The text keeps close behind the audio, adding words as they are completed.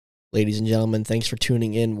Ladies and gentlemen, thanks for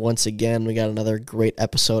tuning in once again. We got another great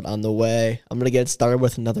episode on the way. I'm going to get started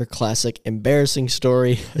with another classic embarrassing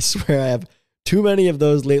story. I swear I have too many of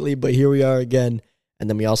those lately, but here we are again. And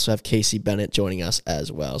then we also have Casey Bennett joining us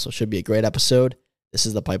as well. So it should be a great episode. This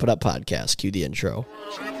is the Pipe It Up Podcast. Cue the intro.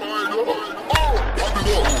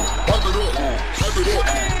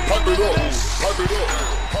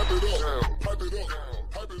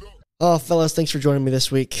 Oh, fellas, thanks for joining me this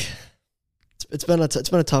week. It's been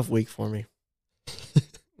a tough week for me.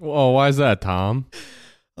 Whoa, why is that, Tom?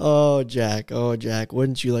 Oh, Jack,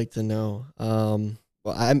 wouldn't you like to know?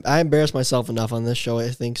 Well, I embarrass myself enough on this show, I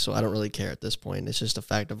think, so I don't really care at this point. It's just a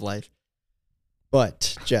fact of life.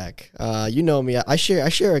 But Jack, you know me. I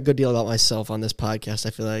share a good deal about myself on this podcast.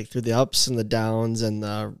 I feel like through the ups and the downs and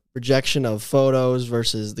the rejection of photos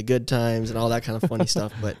versus the good times and all that kind of funny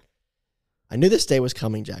stuff. But I knew this day was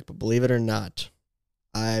coming, Jack. But believe it or not,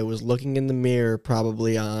 I was looking in the mirror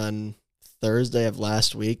probably on Thursday of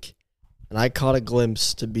last week, and I caught a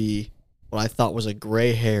glimpse to be what I thought was a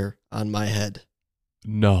gray hair on my head.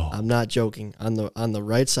 No. I'm not joking. On the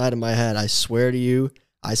right side of my head, I swear to you,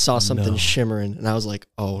 I saw something shimmering, and I was like,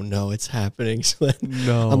 oh, no, it's happening. So then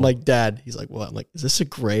I'm like, Dad. He's like, what? I'm like, is this a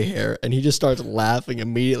gray hair? And he just starts laughing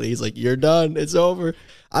immediately. He's like, you're done. It's over.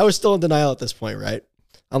 I was still in denial at this point, right?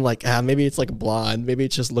 I'm like, maybe it's like a blonde. Maybe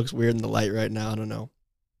it just looks weird in the light right now. I don't know.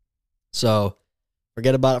 So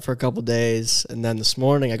forget about it for a couple days. And then this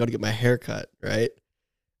morning I go to get my hair cut, right?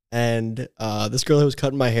 And this girl who was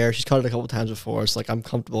cutting my hair, she's cut it a couple times before. So like I'm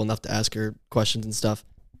comfortable enough to ask her questions and stuff.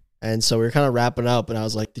 And so we were kind of wrapping up and I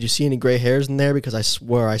was like, did you see any gray hairs in there? Because I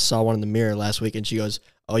swear I saw one in the mirror last week. And she goes,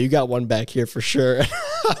 oh, you got one back here for sure. And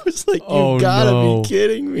I was like, you gotta be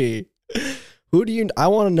kidding me. I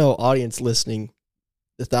want to know, audience listening,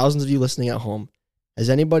 the thousands of you listening at home, has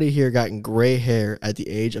anybody here gotten gray hair at the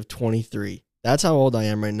age of 23? That's how old I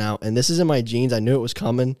am right now. And this is in my genes. I knew it was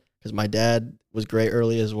coming because my dad was gray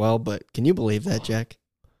early as well. But can you believe that, Jack?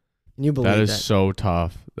 Can you believe that? That is so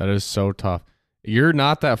tough. That is so tough. You're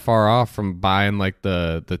not that far off from buying like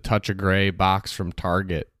the Touch of Gray box from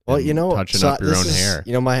Target. Well, you know, touching up your own hair.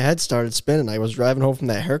 You know, my head started spinning. I was driving home from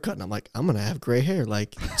that haircut and I'm like, I'm going to have gray hair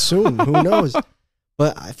like soon. Who knows?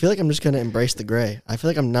 But I feel like I'm just going to embrace the gray. I feel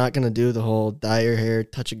like I'm not going to do the whole dye your hair,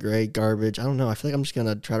 touch of gray garbage. I don't know. I feel like I'm just going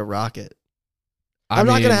to try to rock it. I'm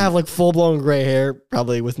not going to have like full-blown gray hair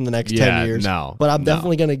probably within the next 10 years. No. But I'm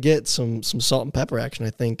definitely going to get some salt and pepper action, I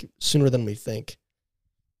think, sooner than we think.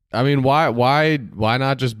 I mean, why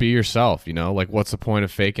not just be yourself, you know? Like, what's the point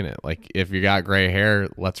of faking it? Like, if you got gray hair,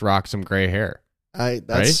 let's rock some gray hair.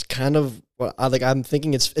 That's kind of what I'm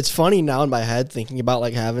thinking. It's funny now in my head thinking about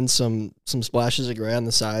like having some splashes of gray on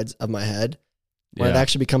the sides of my head. When it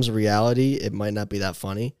actually becomes a reality, it might not be that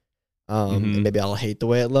funny. And maybe I'll hate the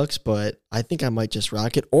way it looks, but I think I might just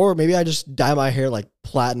rock it. Or maybe I just dye my hair like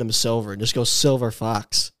platinum silver and just go silver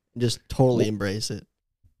fox and just totally embrace it.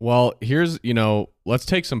 Well, here's, let's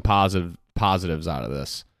take some positives out of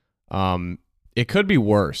this. It could be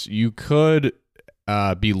worse. You could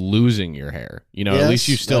be losing your hair. At least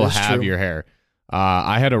you still have your hair.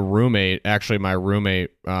 I had a roommate, actually my roommate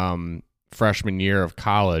freshman year of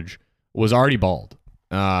college was already bald.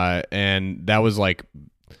 And that was like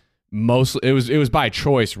mostly, it was by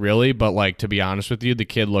choice really, but like to be honest with you, the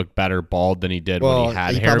kid looked better bald than he did when he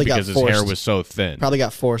had hair because his hair was so thin. Probably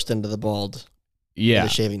got forced into the bald. Yeah.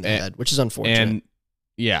 Shaving the head, which is unfortunate. And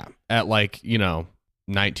yeah, at like,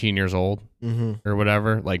 19 years old or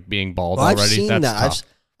whatever, like being bald already. I've seen that's that. tough.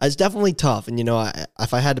 It's definitely tough. And,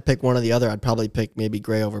 if I had to pick one or the other, I'd probably pick maybe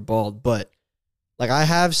gray over bald. But like I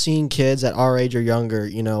have seen kids at our age or younger,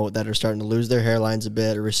 that are starting to lose their hairlines a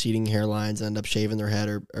bit or receding hairlines, end up shaving their head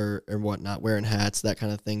or whatnot, wearing hats, that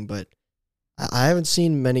kind of thing. But I haven't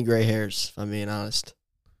seen many gray hairs, if I'm being honest.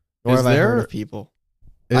 Nor have I heard of people.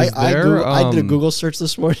 I did a Google search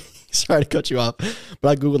this morning. Sorry to cut you off, but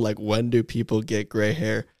I Googled like, when do people get gray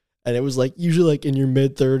hair? And it was like, usually like in your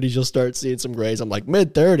mid 30s, you'll start seeing some grays. I'm like,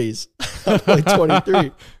 mid 30s, like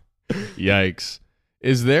 23. Yikes.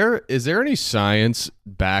 Is there any science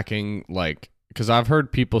backing, like, because I've heard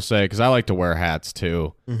people say, because I like to wear hats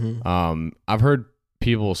too. I've heard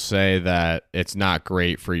people say that it's not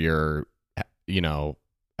great for your, the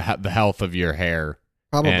health of your hair.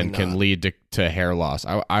 Probably and not. Can lead to hair loss.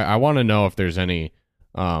 I want to know if there's any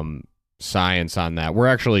science on that. We're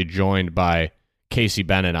actually joined by Casey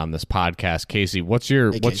Bennett on this podcast. Casey, what's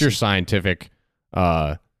your scientific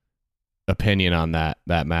opinion on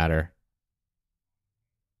that matter?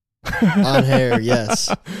 On hair,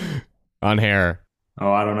 yes. On hair.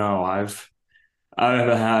 Oh, I don't know. I've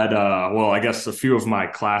had, well, I guess a few of my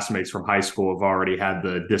classmates from high school have already had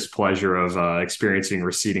the displeasure of experiencing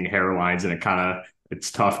receding hairlines, and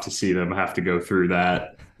it's tough to see them have to go through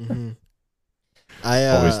that. Mm-hmm.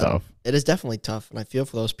 Always tough. It is definitely tough, and I feel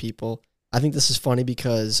for those people. I think this is funny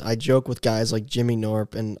because I joke with guys like Jimmy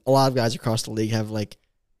Norp, and a lot of guys across the league have like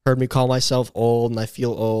heard me call myself old, and I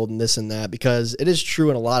feel old, and this and that, because it is true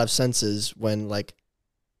in a lot of senses when like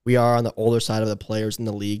we are on the older side of the players in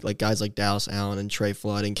the league, like guys like Dallas Allen and Trey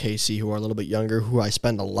Flood and Casey, who are a little bit younger, who I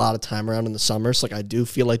spend a lot of time around in the summer. So like I do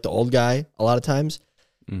feel like the old guy a lot of times.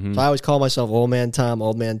 Mm-hmm. So I always call myself old man Tom,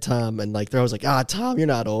 and like they're always like, Tom, you're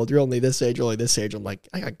not old. You're only this age, only this age. I'm like,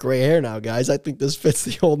 I got gray hair now, guys. I think this fits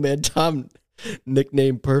the old man Tom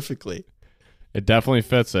nickname perfectly. It definitely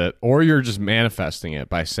fits it. Or you're just manifesting it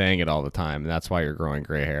by saying it all the time. And that's why you're growing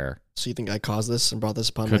gray hair. So you think I caused this and brought this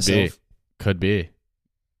upon myself? Could be.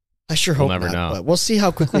 I sure hope never not, know. But we'll see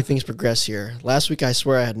how quickly things progress here. Last week, I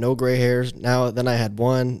swear I had no gray hairs. Then I had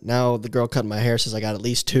one. Now the girl cutting my hair says I got at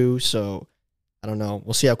least two. So I don't know.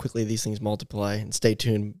 We'll see how quickly these things multiply, and stay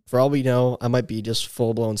tuned. For all we know, I might be just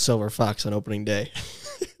full-blown silver fox on opening day.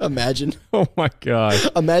 Imagine. Oh my God.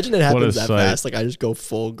 Imagine it happens that fast. Like I just go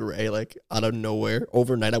full gray, like out of nowhere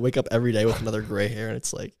overnight. I wake up every day with another gray hair, and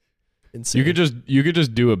it's like insane. You could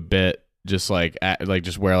just do a bit, just like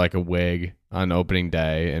just wear like a wig on opening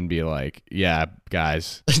day and be like, yeah,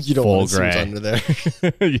 guys, you don't full want to gray see what's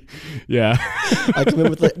under there. Yeah. I come in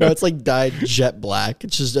with it's like dyed jet black.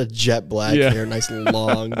 It's just a jet black hair, nice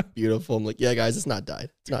long, beautiful. I'm like, yeah, guys, it's not dyed.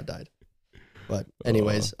 It's not dyed. But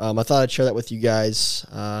anyways, I thought I'd share that with you guys.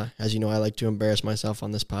 As you know, I like to embarrass myself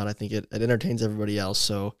on this pod. I think it entertains everybody else.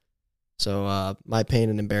 So my pain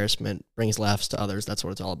and embarrassment brings laughs to others. That's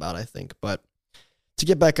what it's all about, I think. But to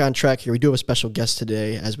get back on track here, we do have a special guest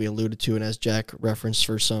today, as we alluded to, and as Jack referenced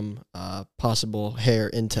for some possible hair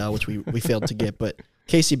intel, which we failed to get. But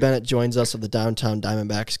Casey Bennett joins us of the Downtown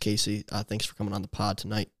Diamondbacks. Casey, thanks for coming on the pod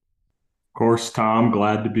tonight. Of course, Tom.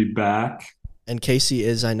 Glad to be back. And Casey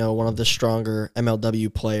is, I know, one of the stronger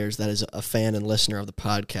MLW players that is a fan and listener of the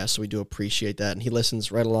podcast, so we do appreciate that. And he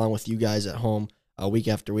listens right along with you guys at home week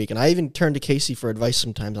after week. And I even turn to Casey for advice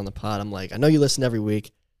sometimes on the pod. I'm like, I know you listen every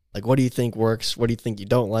week. Like, what do you think works? What do you think you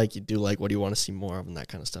don't like? You do like? What do you want to see more of? And that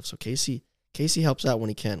kind of stuff. So Casey helps out when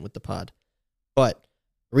he can with the pod. But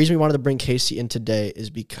the reason we wanted to bring Casey in today is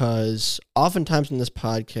because oftentimes in this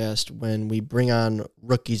podcast, when we bring on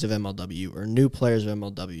rookies of MLW or new players of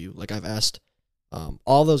MLW, like I've asked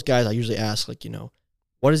all those guys, I usually ask, like,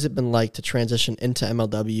 what has it been like to transition into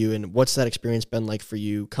MLW, and what's that experience been like for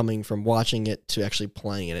you coming from watching it to actually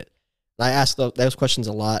playing in it? And I ask those questions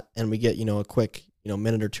a lot, and we get, a quick,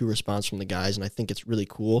 minute or two response from the guys, and I think it's really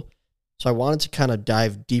cool. So I wanted to kind of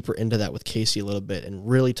dive deeper into that with Casey a little bit and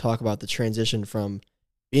really talk about the transition from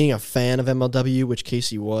being a fan of MLW, which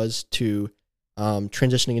Casey was, to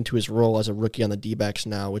transitioning into his role as a rookie on the D-backs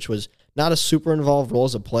now, which was not a super involved role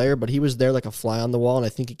as a player, but he was there like a fly on the wall, and I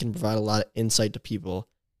think he can provide a lot of insight to people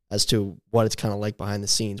as to what it's kind of like behind the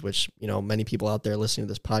scenes, which, many people out there listening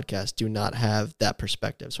to this podcast do not have that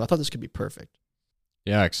perspective. So I thought this could be perfect.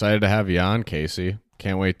 Yeah, excited to have you on, Casey.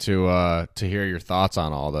 Can't wait to hear your thoughts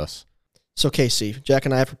on all this. So, Casey, Jack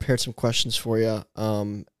and I have prepared some questions for you.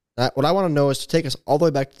 What I want to know is to take us all the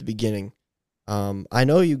way back to the beginning. I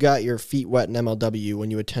know you got your feet wet in MLW when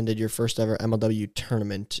you attended your first ever MLW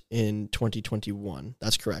tournament in 2021.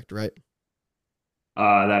 That's correct, right?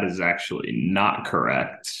 That is actually not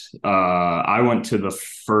correct. I went to the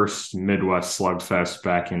first Midwest Slugfest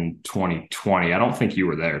back in 2020. I don't think you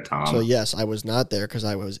were there, Tom. So, yes, I was not there because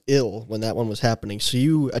I was ill when that one was happening. So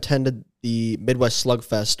you attended the Midwest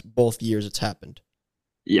Slugfest both years it's happened?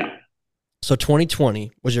 Yeah. So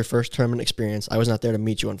 2020 was your first tournament experience. I was not there to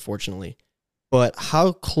meet you, unfortunately. But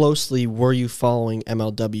how closely were you following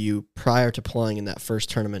MLW prior to playing in that first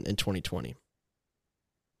tournament in 2020?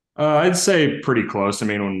 I'd say pretty close. I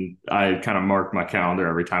mean, when I kind of marked my calendar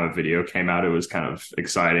every time a video came out, it was kind of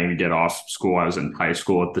exciting to get off school. I was in high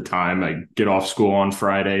school at the time. I'd get off school on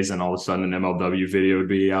Fridays, and all of a sudden an MLW video would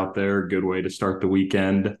be out there. Good way to start the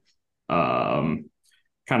weekend. Kind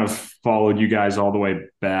of followed you guys all the way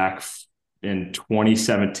back in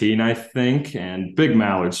 2017, I think. And big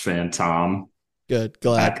Mallards fan, Tom. Good.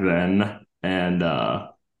 Glad. Back then. And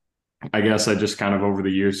I guess I just kind of over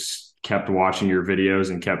the years kept watching your videos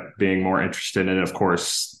and kept being more interested in it. Of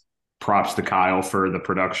course, props to Kyle for the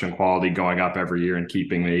production quality going up every year and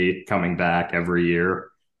keeping me coming back every year.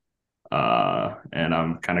 And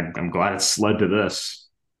I'm glad it's led to this.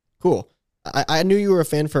 Cool. I knew you were a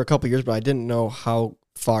fan for a couple years, but I didn't know how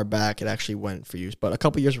far back it actually went for you. But a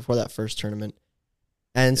couple years before that first tournament,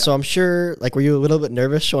 And so I'm sure, like, were you a little bit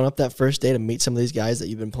nervous showing up that first day to meet some of these guys that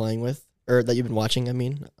you've been playing with, or that you've been watching, I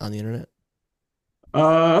mean, on the internet?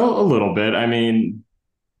 A little bit. I mean,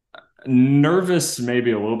 nervous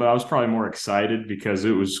maybe a little bit. I was probably more excited because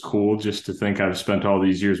it was cool just to think I've spent all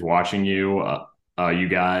these years watching you, you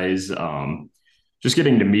guys, just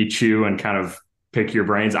getting to meet you and kind of pick your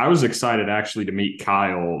brains. I was excited actually to meet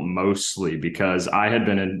Kyle mostly because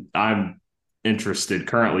I'm interested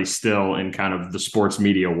currently still in kind of the sports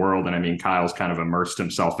media world. And I mean, Kyle's kind of immersed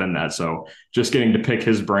himself in that. So just getting to pick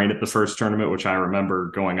his brain at the first tournament, which I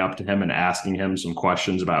remember going up to him and asking him some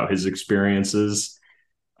questions about his experiences.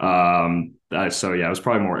 So yeah, it was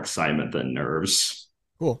probably more excitement than nerves.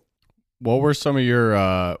 Cool. What were some of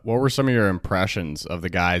your impressions of the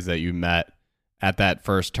guys that you met at that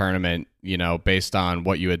first tournament, you know, based on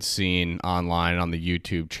what you had seen online on the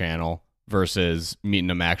YouTube channel versus meeting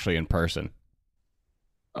them actually in person?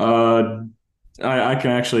 I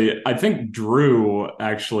think Drew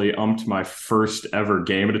actually umped my first ever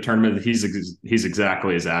game at a tournament. He's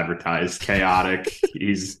exactly as advertised, chaotic.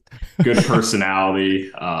 He's good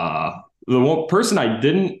personality. The one person I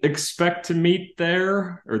didn't expect to meet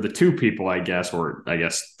there, or the two people, I guess, or I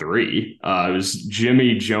guess three, it was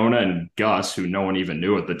Jimmy, Jonah, and Gus, who no one even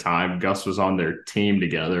knew at the time. Gus was on their team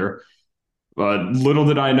together. But little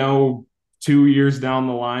did I know, 2 years down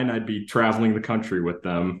the line, I'd be traveling the country with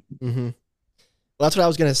them. Mm-hmm. Well, that's what I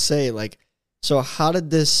was going to say. Like, so how did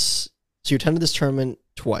this, so you attended this tournament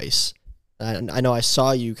twice. And I know I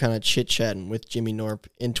saw you kind of chit-chatting with Jimmy Norp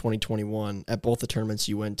in 2021 at both the tournaments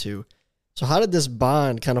you went to. So how did this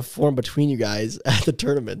bond kind of form between you guys at the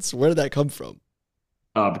tournaments? Where did that come from?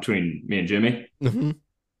 Between me and Jimmy? Mm-hmm.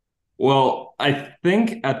 Well, I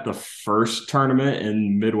think at the first tournament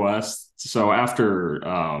in Midwest, so after,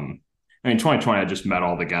 2020, I just met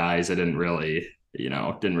all the guys. I didn't really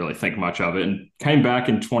think much of it, and came back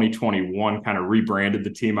in 2021, kind of rebranded the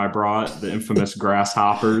team I brought, the infamous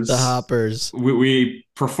Grasshoppers. The Hoppers. We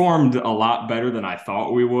performed a lot better than I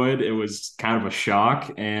thought we would. It was kind of a shock,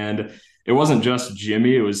 and it wasn't just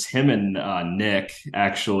Jimmy. It was him and Nick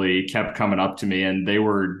actually kept coming up to me, and they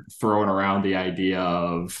were throwing around the idea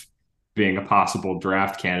of being a possible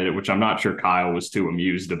draft candidate, which I'm not sure Kyle was too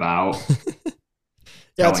amused about.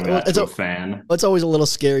 Yeah, it's a fan. It's always a little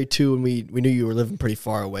scary too when we knew you were living pretty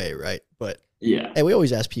far away, right? But yeah, and we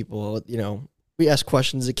always ask people, you know, we ask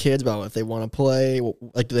questions to kids about if they want to play,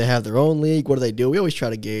 like do they have their own league, what do they do? We always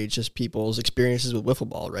try to gauge just people's experiences with wiffle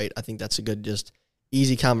ball, right? I think that's a good, just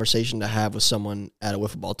easy conversation to have with someone at a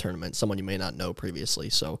wiffle ball tournament, someone you may not know previously.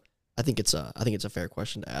 So I think it's a fair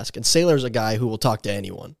question to ask. And Sailor's a guy who will talk to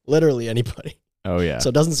anyone, literally anybody. Oh yeah. So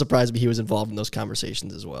it doesn't surprise me he was involved in those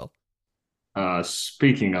conversations as well.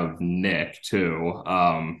 Speaking of Nick too,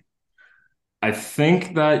 I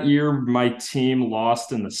think that year my team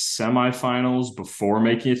lost in the semifinals before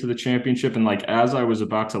making it to the championship. And like, as I was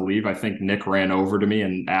about to leave, I think Nick ran over to me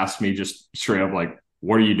and asked me just straight up, like,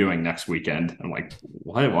 what are you doing next weekend? I'm like,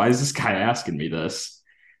 why is this guy asking me this?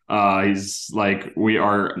 He's like,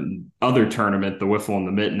 our other tournament, the Wiffle and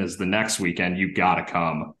the Mitten, is the next weekend. You got to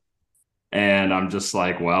come. And I'm just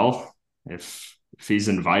like, well, if he's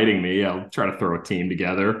inviting me, I'll try to throw a team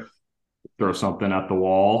together, throw something at the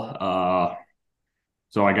wall.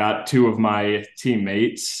 So I got two of my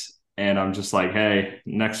teammates, and I'm just like, hey,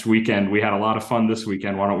 next weekend, we had a lot of fun this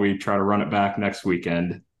weekend. Why don't we try to run it back next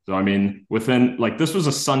weekend? So, I mean, this was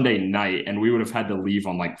a Sunday night, and we would have had to leave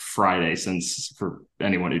on like Friday, since for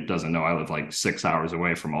anyone who doesn't know, I live like 6 hours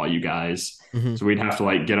away from all you guys. Mm-hmm. So we'd have to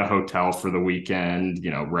like get a hotel for the weekend,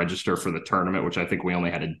 register for the tournament, which I think we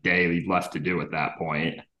only had a day left to do at that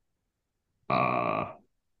point.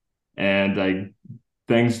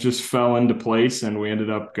 Things just fell into place, and we ended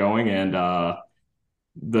up going, and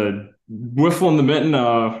the Wiffle and the Mitten,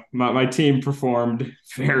 my team performed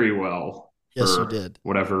very well. Yes, you did.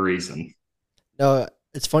 Whatever reason. No,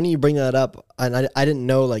 it's funny you bring that up. And I didn't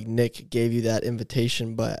know like Nick gave you that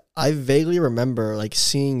invitation, but I vaguely remember like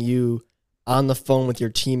seeing you on the phone with your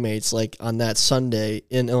teammates like on that Sunday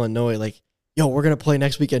in Illinois, like, yo, we're going to play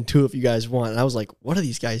next weekend too if you guys want. And I was like, what are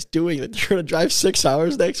these guys doing? Like, they're going to drive 6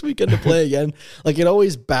 hours next weekend to play again? Like, it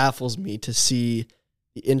always baffles me to see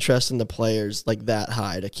the interest in the players like that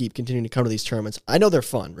high to keep continuing to come to these tournaments. I know they're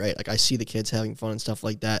fun, right? Like, I see the kids having fun and stuff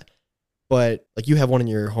like that. But like, you have one in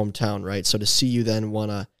your hometown, right? So to see you then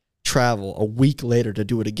want to travel a week later to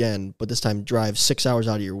do it again, but this time drive 6 hours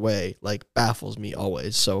out of your way, like, baffles me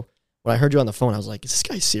always. So when I heard you on the phone, I was like, is this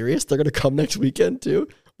guy serious? They're going to come next weekend too?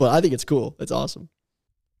 But I think it's cool. It's awesome.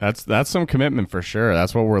 That's some commitment for sure.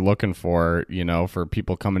 That's what we're looking for, for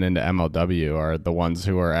people coming into MLW, are the ones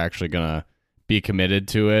who are actually going to be committed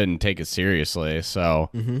to it and take it seriously. So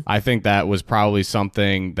I think that was probably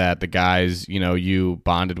something that the guys, you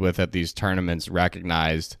bonded with at these tournaments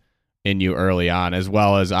recognized in you early on, as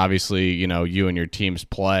well as obviously, you and your team's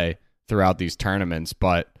play throughout these tournaments.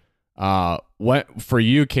 But for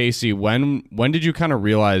you, Casey, when did you kind of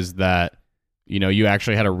realize that, you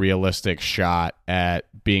actually had a realistic shot at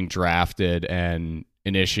being drafted and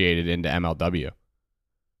initiated into MLW?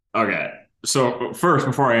 Okay. So first,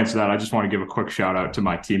 before I answer that, I just want to give a quick shout out to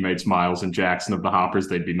my teammates, Miles and Jackson of the Hoppers.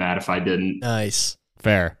 They'd be mad if I didn't. Nice.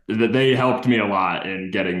 Fair. They helped me a lot in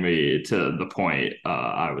getting me to the point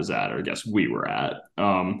I was at, or I guess we were at.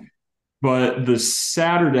 But the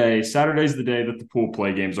Saturday's the day that the pool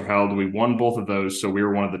play games are held. We won both of those, so we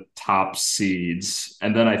were one of the top seeds.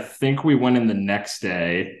 And then I think we went in the next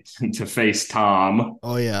day to face Tom.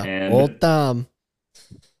 Oh, yeah. And old Tom.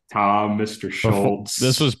 Mr. Schultz.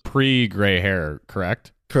 This was pre-gray hair,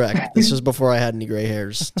 correct? Correct. This was before I had any gray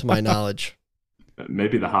hairs, to my knowledge.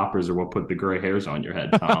 Maybe the Hoppers are what put the gray hairs on your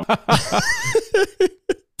head, Tom.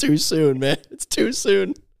 Too soon, man. It's too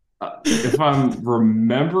soon. If I'm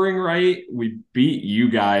remembering right, we beat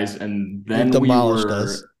you guys, and then we demolished were.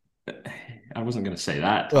 us. I wasn't going to say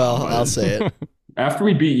that, Tom, well, I'll say it. After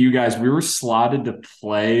we beat you guys, we were slotted to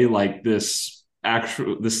play like this. I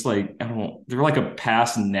don't know. They were like a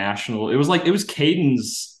past national. It was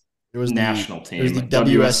Caden's national team. It was the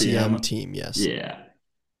WSEM team. Yes. Yeah.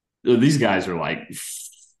 These guys are like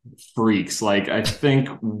freaks. Like, I think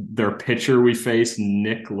their pitcher we faced,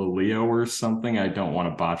 Nick Laleo or something. I don't want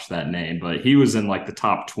to botch that name, but he was in like the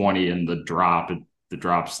top 20 in the drop. The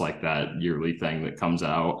drop's like that yearly thing that comes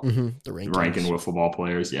out. The ranking wiffle ball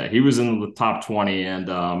players. Yeah, he was in the top 20,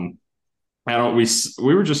 and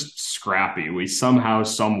we were just scrappy. We somehow,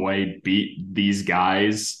 some way beat these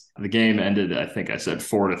guys. The game ended, I think I said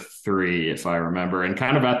 4-3, if I remember. And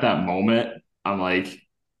kind of at that moment, I'm like,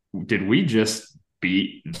 did we just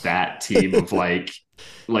beat that team of like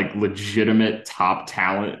legitimate top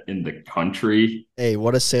talent in the country? Hey,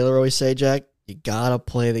 what does Sailor always say, Jack? You gotta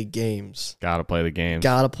play the games. Gotta play the games.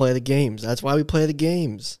 Gotta play the games. That's why we play the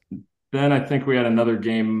games. Then I think we had another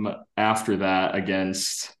game after that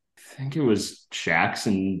against, I think it was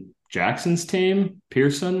Jackson's team,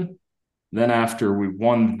 Pearson. Then after we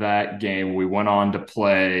won that game, we went on to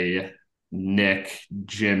play Nick,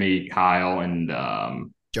 Jimmy, Kyle,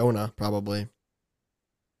 and Jonah, probably.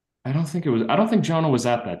 I don't think Jonah was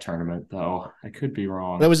at that tournament, though. I could be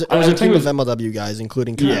wrong. That was a team of MLW guys,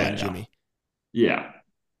 including Kyle and Jimmy. Yeah.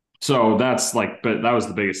 So but that was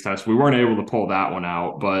the biggest test. We weren't able to pull that one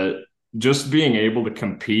out, but just being able to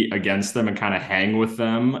compete against them and kind of hang with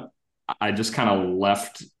them, I just kind of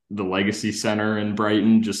left the Legacy Center in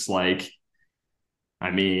Brighton just like,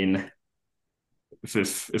 I mean,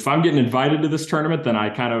 if I'm getting invited to this tournament, then I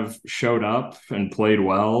kind of showed up and played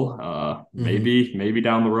well. Maybe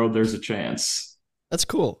down the road there's a chance. That's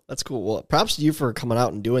cool. Well, props to you for coming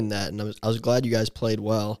out and doing that. And I was glad you guys played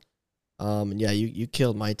well. And yeah, you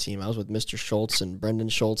killed my team. I was with Mr. Schultz and Brendan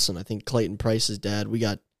Schultz, and I think Clayton Price's dad. We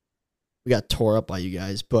got tore up by you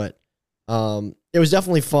guys, but it was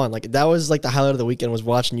definitely fun. Like, that was like the highlight of the weekend, was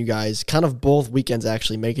watching you guys kind of both weekends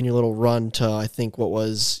actually making your little run to, I think, what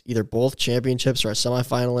was either both championships or a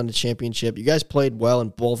semifinal and a championship. You guys played well in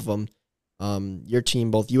both of them. Your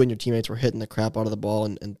team, both you and your teammates, were hitting the crap out of the ball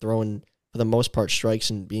and throwing, for the most part,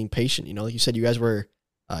 strikes and being patient. Like you said, you guys were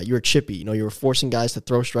you were chippy. You were forcing guys to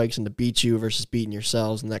throw strikes and to beat you versus beating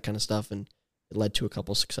yourselves and that kind of stuff, and it led to a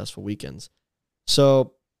couple successful weekends.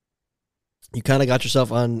 So you kind of got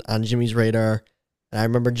yourself on Jimmy's radar. And I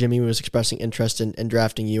remember Jimmy was expressing interest in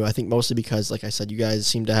drafting you. I think mostly because, like I said, you guys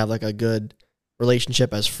seem to have like a good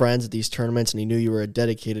relationship as friends at these tournaments, and he knew you were a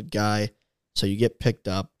dedicated guy, so you get picked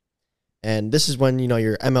up. And this is when,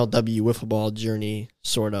 your MLW wiffle ball journey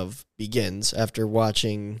sort of begins after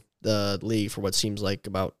watching the league for what seems like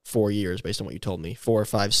about 4 years, based on what you told me, 4 or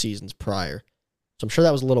 5 seasons prior. So I'm sure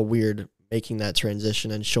that was a little weird, making that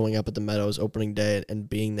transition and showing up at the Meadows opening day and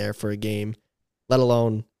being there for a game, let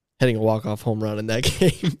alone hitting a walk-off home run in that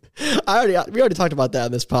game. We already talked about that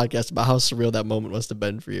in this podcast, about how surreal that moment must have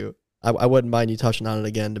been for you. I wouldn't mind you touching on it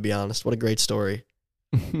again, to be honest. What a great story.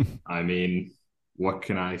 I mean, what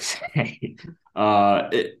can I say?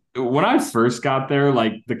 When I first got there,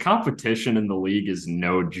 like, the competition in the league is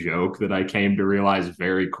no joke, that I came to realize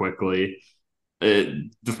very quickly. The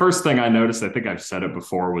first thing I noticed, I think I've said it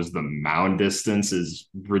before, was the mound distance is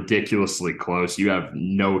ridiculously close. You have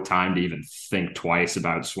no time to even think twice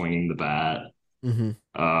about swinging the bat.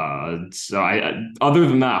 So I other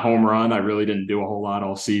than that home run, I really didn't do a whole lot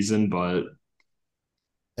all season, but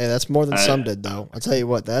Hey, that's more than some did, though. I'll tell you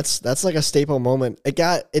what, that's like a staple moment. It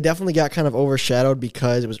definitely got kind of overshadowed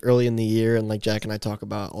because it was early in the year, and like Jack and I talk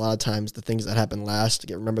about, a lot of times the things that happen last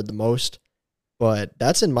get remembered the most. But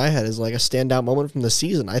that's in my head is like a standout moment from the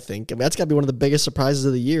season, I think. I mean, that's got to be one of the biggest surprises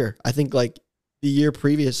of the year. I think like the year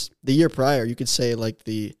prior, you could say like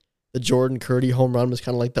the Jordan Curdy home run was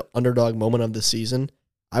kind of like the underdog moment of the season.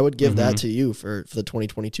 I would give that to you for the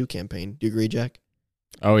 2022 campaign. Do you agree, Jack?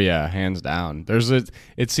 Oh yeah, hands down.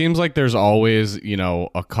 It seems like there's always,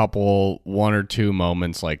 a couple, one or two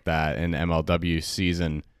moments like that in MLW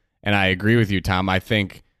season. And I agree with you, Tom. I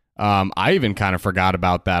think I even kind of forgot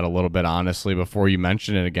about that a little bit, honestly, before you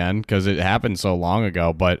mentioned it again, because it happened so long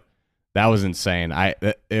ago, but that was insane.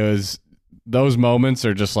 Those moments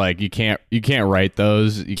are just like, you can't write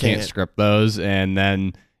those, you can't script those. And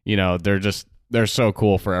then, they're so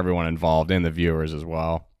cool for everyone involved and the viewers as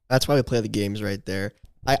well. That's why we play the games right there.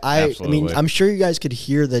 I mean, I'm sure you guys could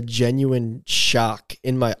hear the genuine shock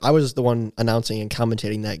I was the one announcing and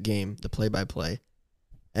commentating that game, the play-by-play.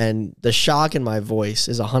 And the shock in my voice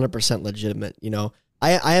is 100% legitimate.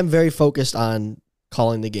 I am very focused on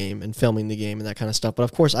calling the game and filming the game and that kind of stuff. But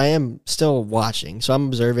of course, I am still watching. So I'm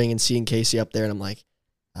observing and seeing Casey up there, and I'm like,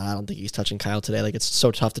 I don't think he's touching Kyle today. Like, it's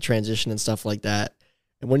so tough to transition and stuff like that.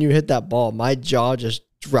 And when you hit that ball, my jaw just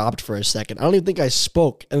dropped for a second. I don't even think I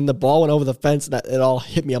spoke. And then the ball went over the fence and it all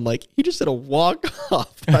hit me. I'm like, he just did a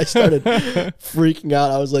walk-off. I started freaking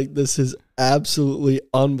out. I was like, this is absolutely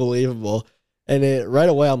unbelievable. And right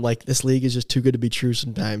away, I'm like, this league is just too good to be true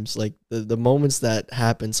sometimes. Like, the moments that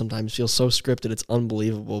happen sometimes feel so scripted, it's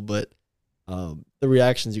unbelievable. But the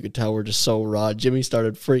reactions, you could tell, were just so raw. Jimmy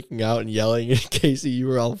started freaking out and yelling. And Casey, you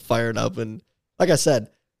were all fired up. And like I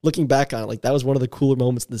said, looking back on it, like, that was one of the cooler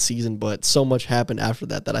moments of the season. But so much happened after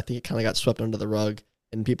that I think it kind of got swept under the rug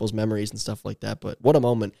in people's memories and stuff like that. But what a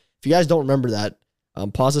moment. If you guys don't remember that,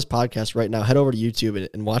 pause this podcast right now, head over to YouTube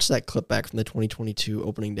and watch that clip back from the 2022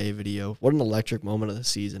 opening day video. What an electric moment of the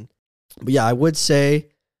season. But yeah, I would say,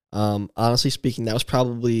 honestly speaking, that was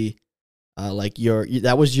probably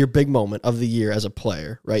that was your big moment of the year as a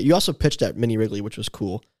player, right? You also pitched at Mini Wrigley, which was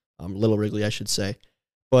cool. Little Wrigley, I should say.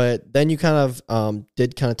 But then you kind of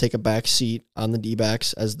did kind of take a back seat on the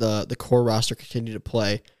D-backs as the core roster continued to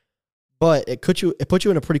play. But it put you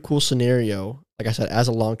in a pretty cool scenario, like I said, as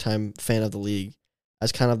a longtime fan of the league,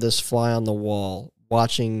 as kind of this fly on the wall,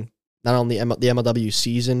 watching not only the MLW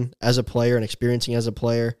season as a player and experiencing as a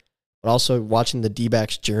player, but also watching the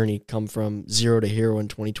D-backs journey come from zero to hero in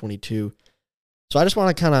 2022. So I just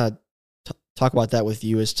want to kind of talk about that with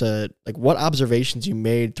you as to like what observations you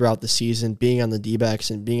made throughout the season, being on the D-backs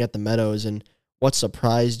and being at the Meadows, and what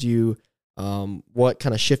surprised you, what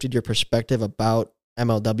kind of shifted your perspective about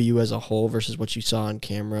MLW as a whole versus what you saw on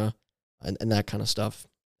camera and that kind of stuff.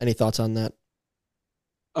 Any thoughts on that?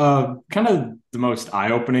 Kind of the most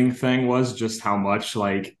eye-opening thing was just how much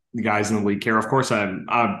like the guys in the league care. Of course, I'm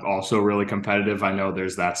also really competitive. I know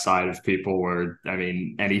there's that side of people where, I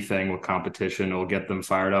mean, anything with competition will get them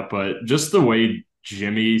fired up. But just the way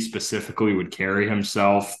Jimmy specifically would carry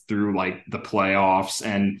himself through like the playoffs,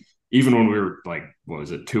 and even when we were like, what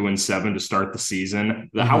was it, 2-7 to start the season,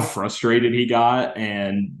 how frustrated he got,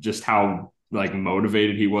 and just how like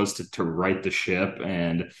motivated he was to right the ship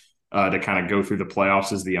and to kind of go through the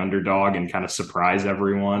playoffs as the underdog and kind of surprise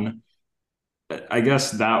everyone. I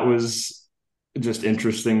guess that was just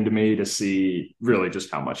interesting to me to see really just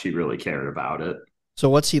how much he really cared about it. So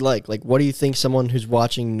what's he like? Like, what do you think someone who's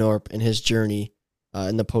watching Norp and his journey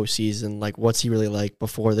in the postseason, like what's he really like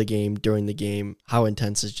before the game, during the game? How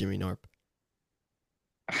intense is Jimmy Norp?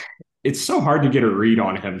 It's so hard to get a read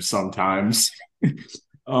on him sometimes.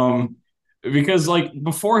 Because like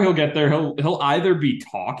before he'll get there, he'll either be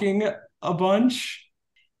talking a bunch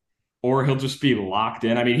or he'll just be locked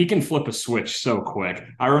in. I mean, he can flip a switch so quick.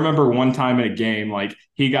 I remember one time in a game, like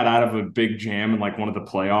he got out of a big jam in like one of the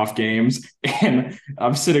playoff games, and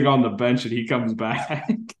I'm sitting on the bench and he comes back.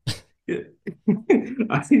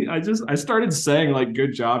 I started saying like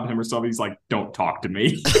good job to him or something. He's like, don't talk to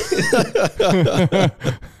me.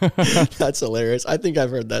 That's hilarious. I think I've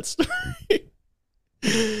heard that story.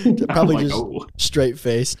 Probably like, just straight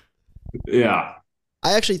faced. Yeah.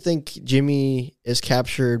 I actually think Jimmy is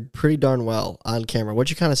captured pretty darn well on camera. What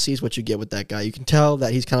you kind of see is what you get with that guy. You can tell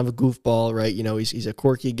that he's kind of a goofball, right? You know, he's a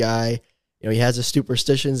quirky guy. You know, he has his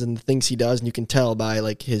superstitions and the things he does, and you can tell by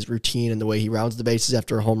like his routine and the way he rounds the bases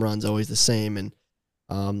after a home run is always the same. And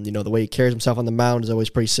you know, the way he carries himself on the mound is always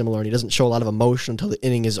pretty similar, and he doesn't show a lot of emotion until the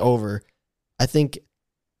inning is over. I think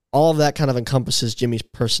all of that kind of encompasses Jimmy's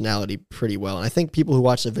personality pretty well, and I think people who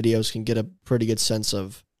watch the videos can get a pretty good sense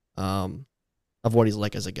of what he's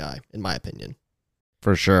like as a guy, in my opinion.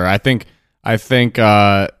 For sure. I think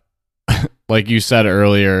like you said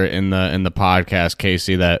earlier in the podcast,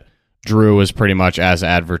 Casey, that Drew was pretty much as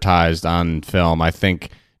advertised on film. I think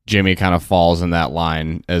Jimmy kind of falls in that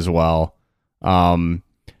line as well. I'm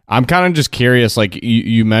kind of just curious, like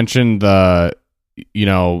you mentioned Jimmy's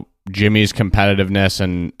competitiveness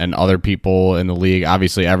and other people in the league.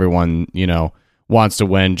 Obviously everyone, wants to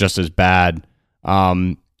win just as bad.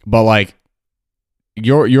 But like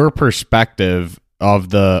your perspective of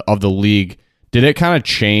the league, did it kind of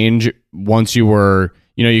change once you were,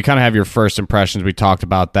 you kind of have your first impressions? We talked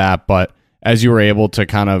about that, but as you were able to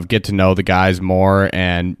kind of get to know the guys more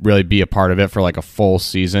and really be a part of it for like a full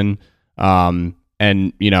season, and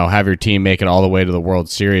have your team make it all the way to the World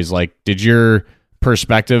Series, like did your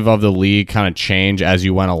perspective of the league kind of change as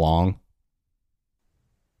you went along?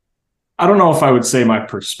 I don't know if I would say my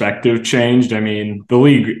perspective changed. I mean, the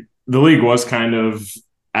league was kind of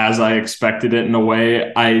as I expected it in a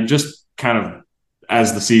way. I just kind of,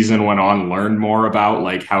 as the season went on, learned more about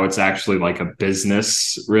like how it's actually like a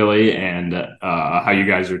business really, and how you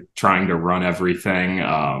guys are trying to run everything.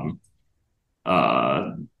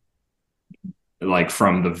 Like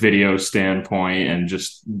from the video standpoint and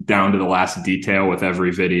just down to the last detail with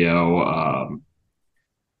every video. I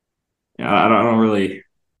don't really.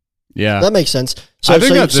 Yeah, that makes sense. So I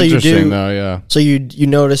think that's interesting though. Yeah. So you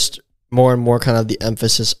noticed more and more kind of the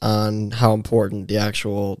emphasis on how important the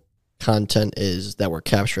actual content is that we're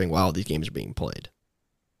capturing while these games are being played.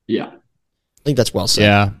 Yeah. I think that's well said.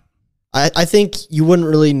 Yeah. I think you wouldn't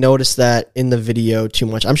really notice that in the video too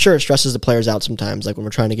much. I'm sure it stresses the players out sometimes, like when we're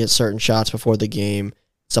trying to get certain shots before the game,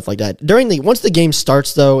 stuff like that. Once the game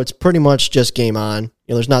starts, though, it's pretty much just game on.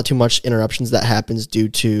 There's not too much interruptions that happens due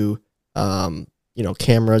to,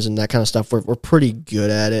 cameras and that kind of stuff. We're pretty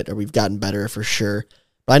good at it, or we've gotten better for sure.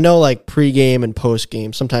 But I know like pregame and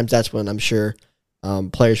postgame, sometimes that's when I'm sure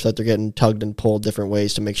players feel like they're getting tugged and pulled different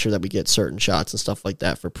ways to make sure that we get certain shots and stuff like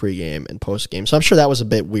that for pregame and postgame. So I'm sure that was a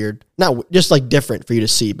bit weird, not just like different for you to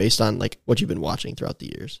see based on like what you've been watching throughout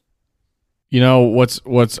the years. I just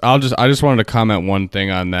wanted to comment one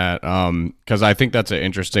thing on that, because I think that's an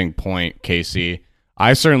interesting point, Casey.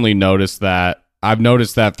 I certainly noticed that. I've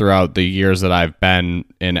noticed that throughout the years that I've been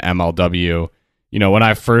in MLW. When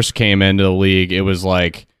I first came into the league, it was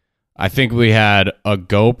like, I think we had a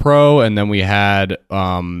GoPro, and then we had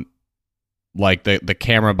like the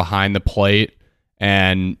camera behind the plate,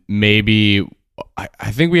 and maybe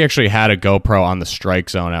I think we actually had a GoPro on the strike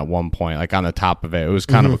zone at one point, like on the top of it. It was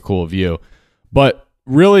kind of a cool view. But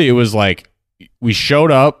really it was like we showed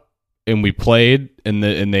up and we played, and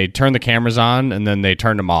they turned the cameras on and then they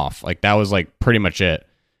turned them off. Like that was like pretty much it.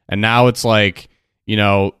 And now it's like,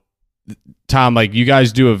 Tom, like you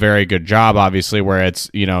guys do a very good job, obviously, where it's,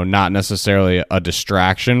 not necessarily a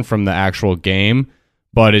distraction from the actual game,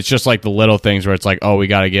 but it's just like the little things where it's like, oh, we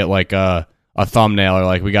got to get like a thumbnail, or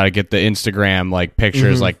like we got to get the Instagram like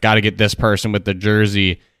pictures, like got to get this person with the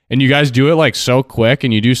jersey. And you guys do it like so quick,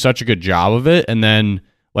 and you do such a good job of it. And then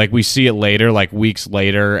like we see it later, like weeks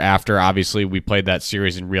later, after obviously we played that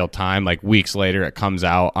series in real time, like weeks later, it comes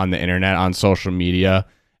out on the internet, on social media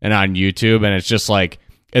and on YouTube. And it's just like,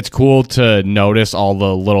 it's cool to notice all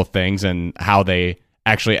the little things and how they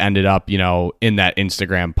actually ended up, in that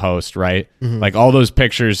Instagram post, right? Like all those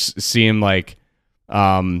pictures seem like,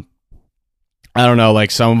 I don't know,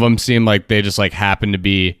 like some of them seem like they just like happened to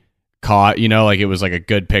be caught, like it was like a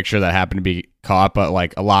good picture that happened to be caught, but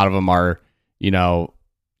like a lot of them are,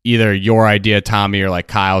 either your idea, Tommy, or like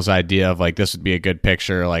Kyle's idea of like, this would be a good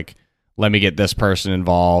picture. Like, let me get this person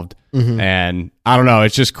involved. And I don't know.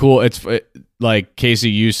 It's just cool. Like Casey,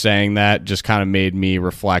 you saying that just kind of made me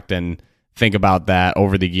reflect and think about that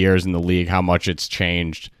over the years in the league, how much it's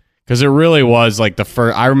changed. Because it really was like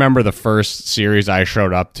I remember the first series I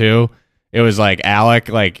showed up to, it was like Alec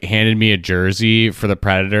like handed me a jersey for the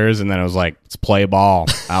Predators, and then it was like, let's play ball.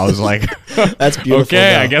 I was like, that's beautiful.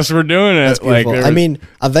 Okay, I guess we're doing it. That's beautiful. Like, I mean,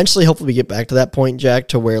 eventually, hopefully we get back to that point, Jack,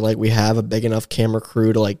 to where like we have a big enough camera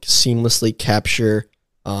crew to like seamlessly capture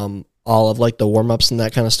all of like the warm-ups and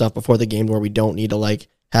that kind of stuff before the game, where we don't need to like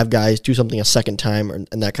have guys do something a second time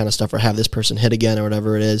and that kind of stuff, or have this person hit again or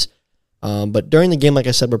whatever it is. But during the game, like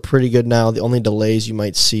I said, we're pretty good now. The only delays you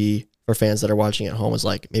might see for fans that are watching at home is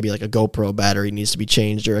like maybe like a GoPro battery needs to be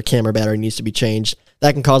changed, or a camera battery needs to be changed.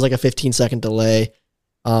 That can cause like a 15-second delay.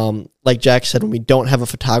 Like Jack said, when we don't have a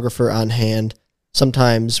photographer on hand,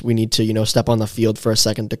 sometimes we need to, step on the field for a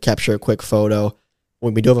second to capture a quick photo.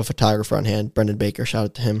 When we do have a photographer on hand, Brendan Baker, shout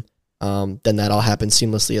out to him, then that all happens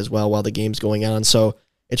seamlessly as well while the game's going on. So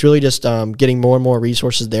it's really just getting more and more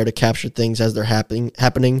resources there to capture things as they're happening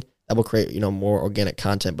that will create, more organic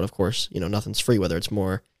content. But of course, nothing's free, whether it's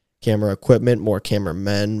more camera equipment, more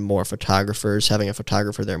cameramen, more photographers, having a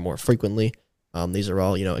photographer there more frequently. These are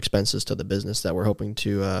all, expenses to the business that we're hoping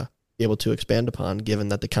to be able to expand upon, given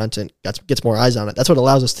that the content gets more eyes on it. That's what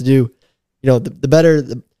allows us to do,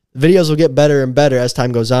 the videos will get better and better as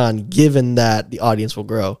time goes on, given that the audience will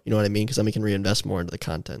grow. You know what I mean? Because then we can reinvest more into the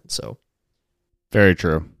content. So, very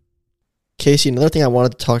true. Casey, another thing I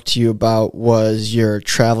wanted to talk to you about was your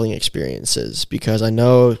traveling experiences, because I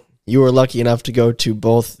know you were lucky enough to go to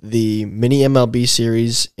both the mini MLB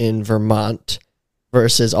series in Vermont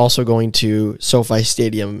versus also going to SoFi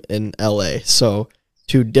Stadium in LA. So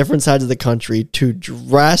 2 different sides of the country, 2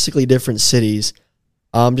 drastically different cities.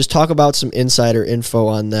 Just talk about some insider info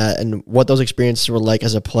on that and what those experiences were like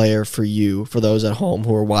as a player for you, for those at home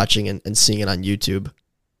who are watching and seeing it on YouTube.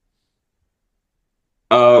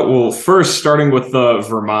 Well, first, starting with the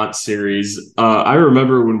Vermont series, I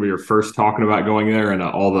remember when we were first talking about going there and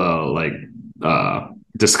all the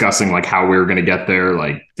discussing like how we were going to get there,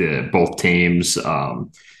 like both teams.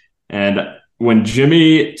 And when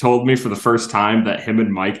Jimmy told me for the first time that him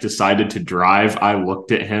and Mike decided to drive, I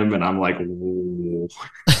looked at him and I'm like, whoa,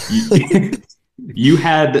 you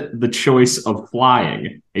had the choice of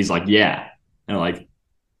flying. He's like, yeah.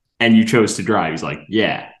 And you chose to drive. He's like,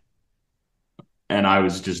 yeah. And I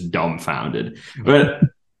was just dumbfounded. But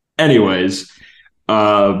anyways,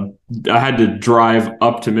 I had to drive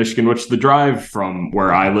up to Michigan, which the drive from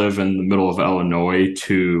where I live in the middle of Illinois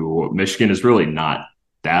to Michigan is really not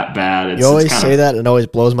that bad. You always say that, and it always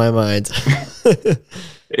blows my mind.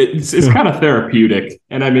 It's kind of therapeutic.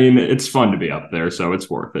 And I mean, it's fun to be up there, so it's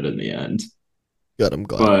worth it in the end. Good, I'm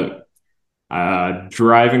glad. But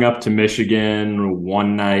driving up to Michigan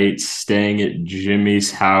one night, staying at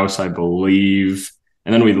Jimmy's house, I believe.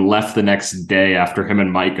 And then we left the next day after him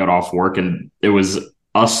and Mike got off work. And it was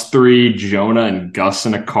us 3, Jonah and Gus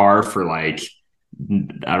in a car for like,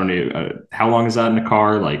 I don't know, how long is that in a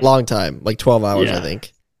car? Like long time, like 12 hours, yeah. I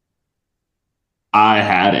think. I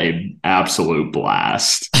had an absolute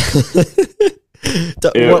blast.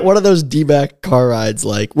 What are those D-back car rides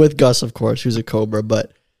like? With Gus, of course, who's a Cobra,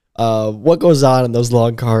 but what goes on in those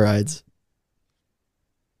long car rides?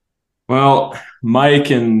 Well,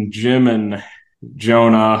 Mike and Jim and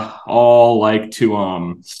Jonah all like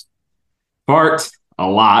to fart a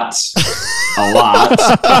lot.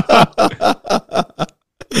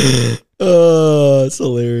 Oh, it's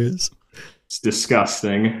hilarious. It's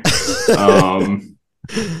disgusting.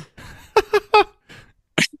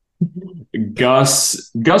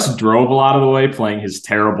 Gus drove a lot of the way playing his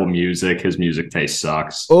terrible music. His music taste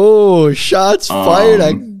sucks. Oh, shots fired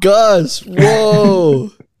at Gus.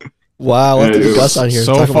 Whoa. Wow, let's get Gus on here.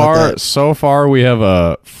 So far, we have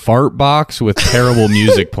a fart box with terrible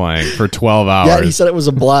music playing for 12 hours. Yeah, he said it was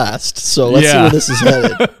a blast. So let's see where this is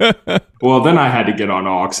headed. Well, then I had to get on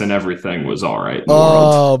aux, and everything was all right.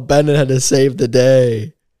 Bennett had to save the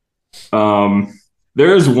day.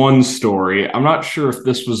 There is one story. I'm not sure if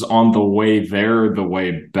this was on the way there or the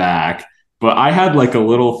way back, but I had like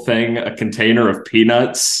a container of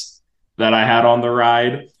peanuts that I had on the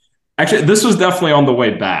ride. Actually, this was definitely on the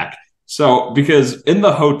way back. So, because in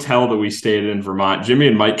the hotel that we stayed in Vermont, Jimmy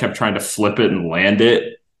and Mike kept trying to flip it and land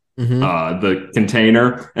it, the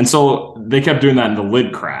container. And so they kept doing that and the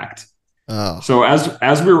lid cracked. Oh. So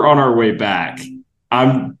as we were on our way back,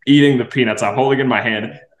 I'm eating the peanuts. I'm holding in my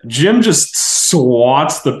hand. Jim just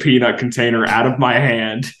swats the peanut container out of my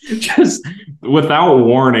hand, just without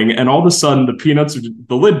warning. And all of a sudden,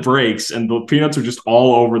 the lid breaks, and the peanuts are just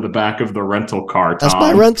all over the back of the rental car. That's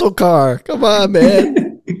my rental car. Come on,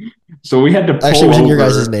 man. So we had to pull Actually, it was in your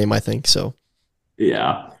guys' name, I think. So,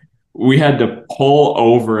 yeah, we had to pull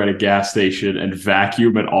over at a gas station and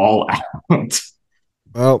vacuum it all out.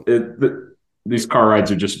 Well, these car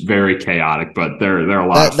rides are just very chaotic, but they're a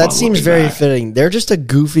lot of fun. That seems very fitting. They're just a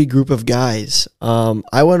goofy group of guys.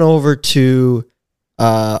 I went over to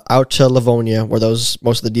out to Livonia, where most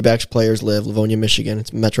of the D-backs players live, Livonia, Michigan.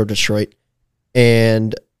 It's Metro Detroit.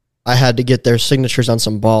 And I had to get their signatures on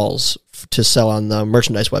some balls to sell on the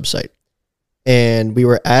merchandise website. And we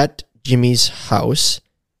were at Jimmy's house,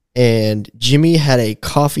 and Jimmy had a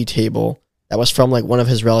coffee table that was from like one of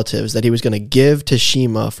his relatives that he was going to give to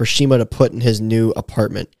Shima for Shima to put in his new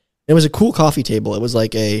apartment. It was a cool coffee table. It was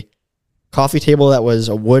like a coffee table that was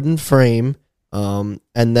a wooden frame, and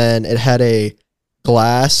then it had a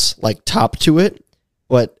glass like top to it,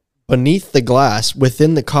 but beneath the glass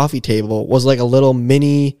within the coffee table was like a little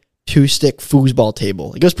mini 2-stick foosball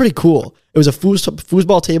table. It was pretty cool. It was a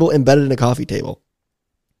foosball table embedded in a coffee table.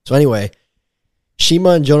 So anyway,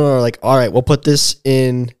 Shima and Jonah are like, all right, we'll put this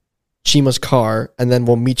in Shima's car, and then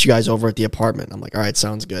we'll meet you guys over at the apartment. I'm like, all right,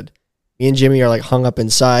 sounds good. Me and Jimmy are like hung up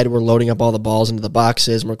inside. We're loading up all the balls into the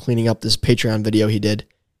boxes, and we're cleaning up this Patreon video he did.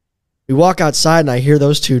 We walk outside, and I hear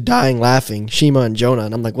those two dying laughing, Shima and Jonah,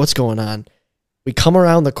 and I'm like, what's going on? We come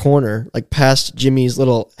around the corner, like past Jimmy's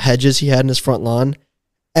little hedges he had in his front lawn,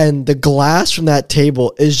 and the glass from that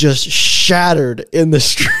table is just shattered in the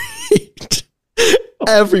street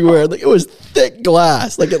everywhere. Like, it was thick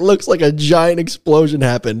glass. Like, it looks like a giant explosion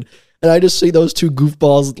happened. And I just see those two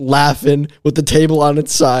goofballs laughing with the table on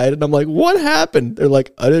its side. And I'm like, what happened? They're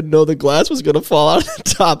like, I didn't know the glass was going to fall out of the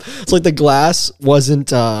top. It's like the glass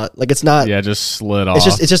wasn't, like, it's not. Yeah, just slid off.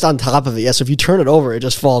 It's just on top of it. Yeah, so if you turn it over, it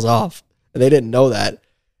just falls off. And they didn't know that.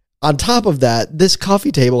 On top of that, this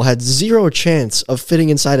coffee table had zero chance of fitting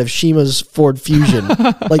inside of Shima's Ford Fusion.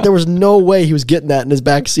 Like, there was no way he was getting that in his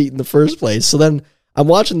back seat in the first place. So then I'm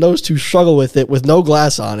watching those two struggle with it with no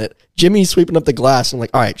glass on it. Jimmy's sweeping up the glass. I'm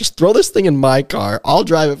like, all right, just throw this thing in my car. I'll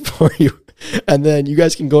drive it for you. And then you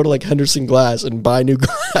guys can go to like Henderson Glass and buy new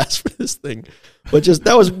glass for this thing. But just,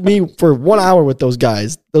 that was me for 1 hour with those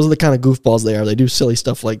guys. Those are the kind of goofballs they are. They do silly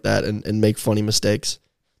stuff like that and make funny mistakes.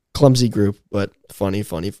 Clumsy group, but funny.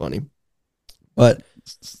 But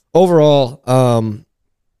overall,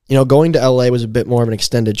 going to LA was a bit more of an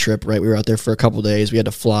extended trip, right? We were out there for a couple days. We had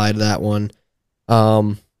to fly to that one.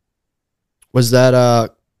 Was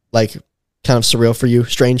that like kind of surreal for you,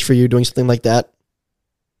 strange for you doing something like that?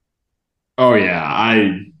 Oh yeah,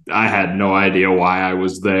 I had no idea why I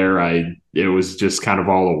was there. It was just kind of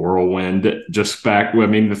all a whirlwind. Just back, I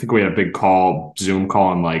mean, I think we had a big Zoom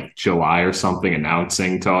call in like July or something,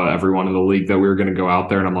 announcing to everyone in the league that we were going to go out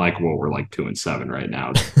there. And I'm like, well, we're like 2-7 right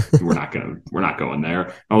now. we're not going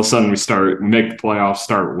there. All of a sudden, we make the playoffs,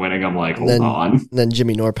 start winning. I'm like, hold on. And then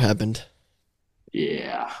Jimmy Norp happened.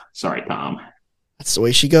 Yeah, sorry, Tom. That's the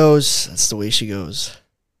way she goes.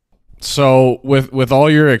 So with all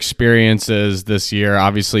your experiences this year,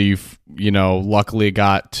 obviously you've luckily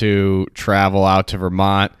got to travel out to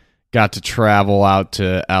Vermont, got to travel out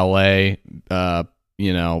to LA,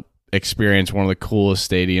 experience one of the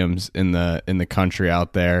coolest stadiums in the country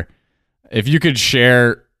out there. If you could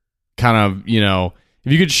share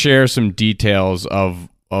if you could share some details of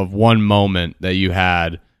one moment that you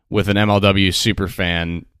had with an MLW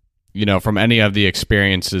superfan, from any of the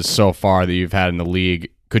experiences so far that you've had in the league,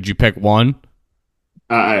 could you pick one?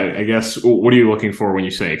 I guess, what are you looking for when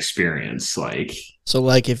you say experience? So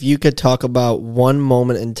if you could talk about one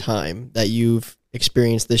moment in time that you've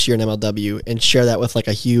experienced this year in MLW and share that with like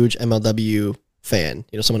a huge MLW fan,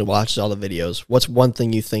 someone who watches all the videos, what's one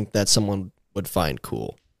thing you think that someone would find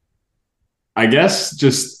cool? I guess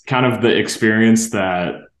just kind of the experience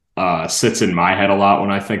that sits in my head a lot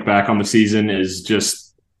when I think back on the season is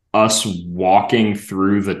just us walking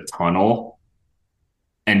through the tunnel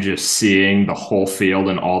and just seeing the whole field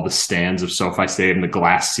and all the stands of SoFi Stadium, the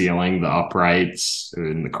glass ceiling, the uprights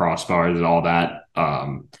and the crossbars and all that.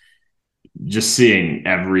 Just seeing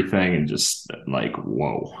everything and just like,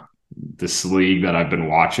 whoa, this league that I've been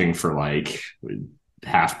watching for like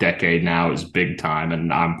half decade now is big time,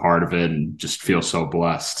 and I'm part of it and just feel so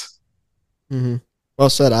blessed. Mm-hmm. Well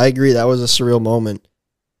said. I agree. That was a surreal moment.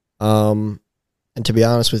 And to be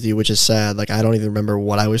honest with you, which is sad, like I don't even remember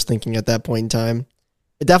what I was thinking at that point in time.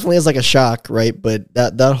 It definitely is like a shock, right? But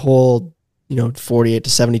that whole, 48 to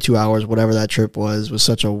 72 hours, whatever that trip was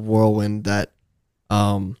such a whirlwind that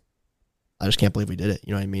I just can't believe we did it.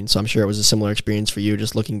 You know what I mean? So I'm sure it was a similar experience for you,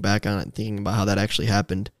 just looking back on it and thinking about how that actually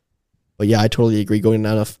happened. But yeah, I totally agree. Going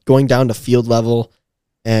down to field level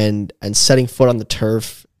and setting foot on the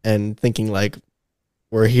turf and thinking like,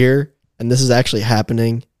 we're here and this is actually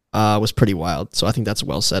happening was pretty wild. So I think that's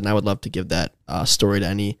well said. And I would love to give that story to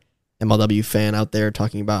any MLW fan out there,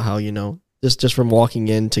 talking about how, just from walking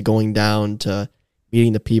in to going down to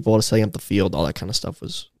meeting the people to setting up the field, all that kind of stuff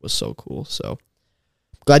was so cool. So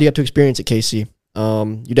glad you got to experience it, Casey.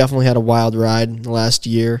 You definitely had a wild ride in the last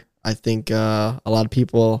year. I think a lot of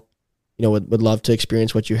people, would love to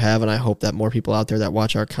experience what you have, and I hope that more people out there that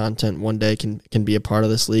watch our content one day can be a part of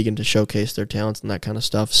this league and to showcase their talents and that kind of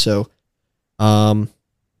stuff. So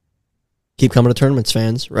keep coming to tournaments,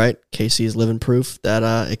 fans, right? Casey is living proof that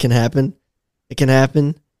it can happen. It can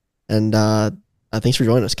happen. And thanks for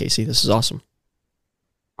joining us, Casey. This is awesome.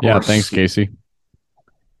 Yeah, thanks, Casey.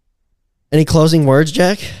 Any closing words,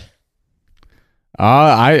 Jack?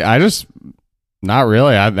 I just not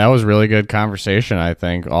really. That was really good conversation, I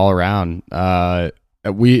think, all around.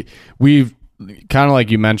 We've kind of like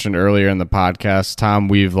you mentioned earlier in the podcast, Tom,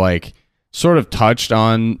 we've like sort of touched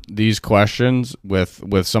on these questions with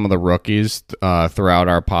some of the rookies throughout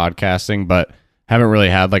our podcasting, but haven't really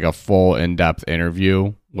had like a full in-depth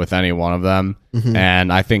interview with any one of them.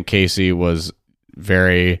 And I think Casey was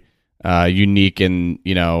very unique in,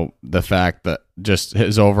 the fact that just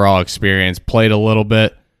his overall experience, played a little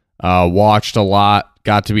bit, watched a lot,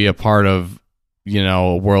 got to be a part of,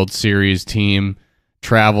 a World Series team,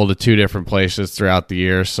 traveled to 2 different places throughout the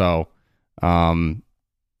year. So,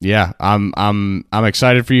 yeah, I'm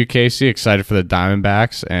excited for you, Casey, excited for the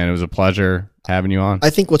Diamondbacks, and it was a pleasure having you on. I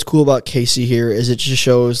think what's cool about Casey here is it just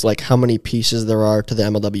shows like how many pieces there are to the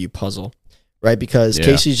MLW puzzle, right? Because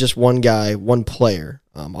Casey's just one guy, one player.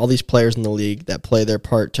 All these players in the league that play their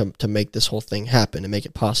part to make this whole thing happen and make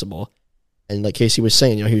it possible. And like Casey was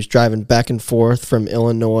saying, he was driving back and forth from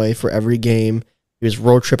Illinois for every game. He was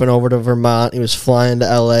road tripping over to Vermont. He was flying to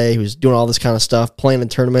LA. He was doing all this kind of stuff, playing in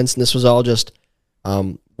tournaments. And this was all just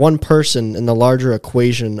one person in the larger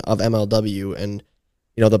equation of MLW. And,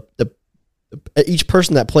 each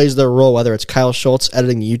person that plays their role, whether it's Kyle Schultz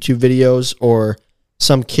editing YouTube videos or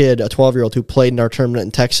some kid, a 12-year-old who played in our tournament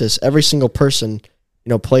in Texas, every single person,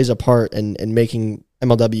 plays a part in making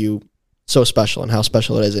MLW so special and how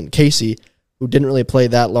special it is. And Casey, who didn't really play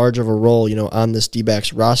that large of a role, on this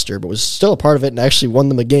D-backs roster, but was still a part of it and actually won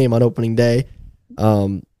them a game on opening day.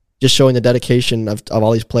 Just showing the dedication of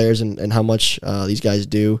all these players and how much these guys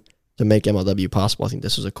do to make MLW possible. I think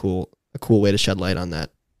this was a cool way to shed light on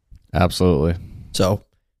that. Absolutely. So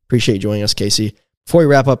appreciate you joining us, Casey. Before we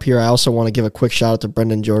wrap up here, I also want to give a quick shout out to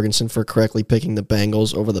Brendan Jorgensen for correctly picking the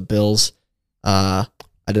Bengals over the Bills. I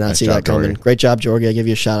did not see that coming. Great job, Jorgie. I give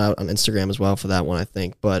you a shout out on Instagram as well for that one, I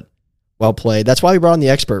think. But well played. That's why we brought on the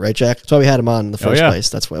expert, right, Jack? That's why we had him on in the first place.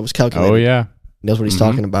 That's why it was calculated. Oh, yeah. He knows what he's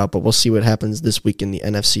talking about, but we'll see what happens this week in the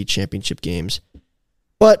NFC Championship games.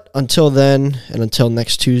 But until then, and until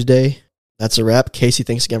next Tuesday, that's a wrap. Casey,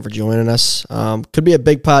 thanks again for joining us. Could be a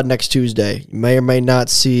big pod next Tuesday. You may or may not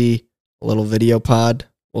see a little video pod.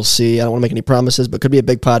 We'll see. I don't want to make any promises, but could be a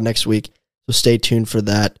big pod next week. So stay tuned for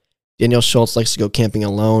that. Daniel Schultz likes to go camping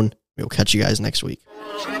alone. We'll catch you guys next week.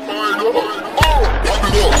 Pump it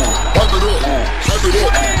up, pump it up, pump it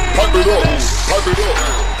up, pump it up, pump it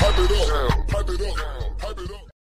up, pump it up.